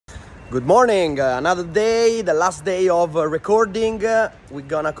Good morning, another day, the last day of recording. We're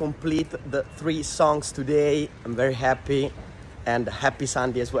gonna complete the 3 songs today. I'm very happy, and happy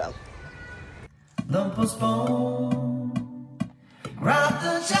Sunday as well. Don't postpone, grab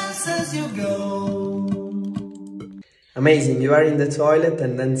the chances you go. Amazing, you are in the toilet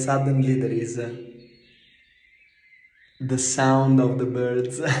and then suddenly there is the sound of the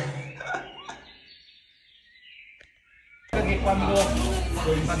birds.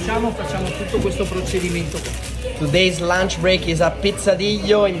 Quando facciamo tutto questo procedimento qua. Today's lunch break is a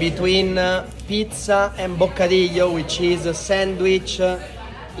pizzadillo in between pizza and bocadillo, which is a sandwich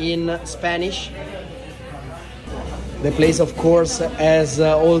in Spanish. The place, of course, has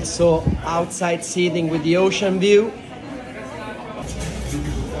also outside seating with the ocean view.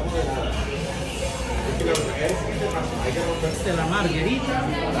 Questa è la margherita.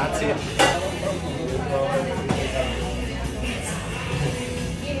 Grazie.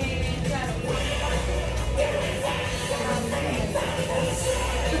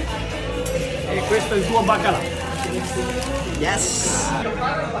 E questo è il tuo baccalà. Yes!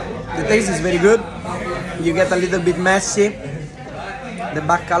 The taste is very good. You get a little bit messy. The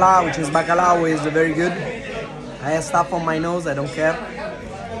bacala, which is bacalao, is very good. I have stuff on my nose, I don't care.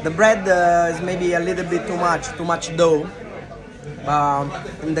 The bread is maybe a little bit too much dough.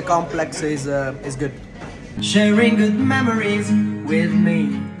 And the complex is good. Sharing good memories with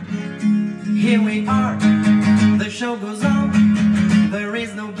me. Here we are, the show goes on. There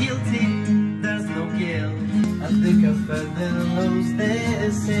is no guilty, there's no guilt. I think I felt them lose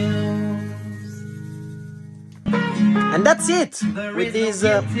themselves. And that's it! With this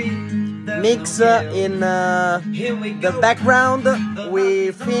mix in the background,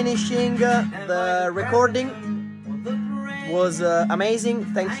 we're finishing the recording. It was amazing.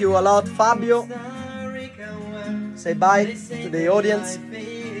 Thank you a lot, Fabio. Say bye to the audience.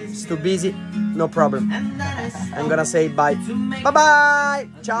 It's too busy, no problem. I'm gonna say bye. Bye bye!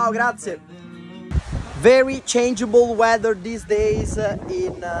 Ciao, grazie! Very changeable weather these days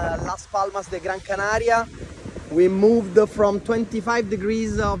in Las Palmas de Gran Canaria. We moved from 25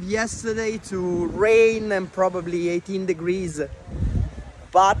 degrees of yesterday to rain and probably 18 degrees.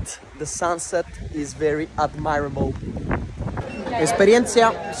 But the sunset is very admirable.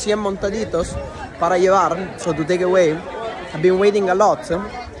 Experiencia 100 montaditos para llevar, so to take away. I've been waiting a lot.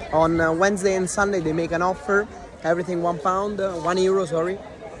 On Wednesday and Sunday they make an offer. Everything €1, sorry.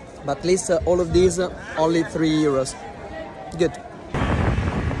 But at least all of these only €3. Good.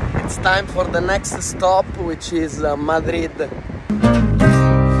 It's time for the next stop, which is Madrid.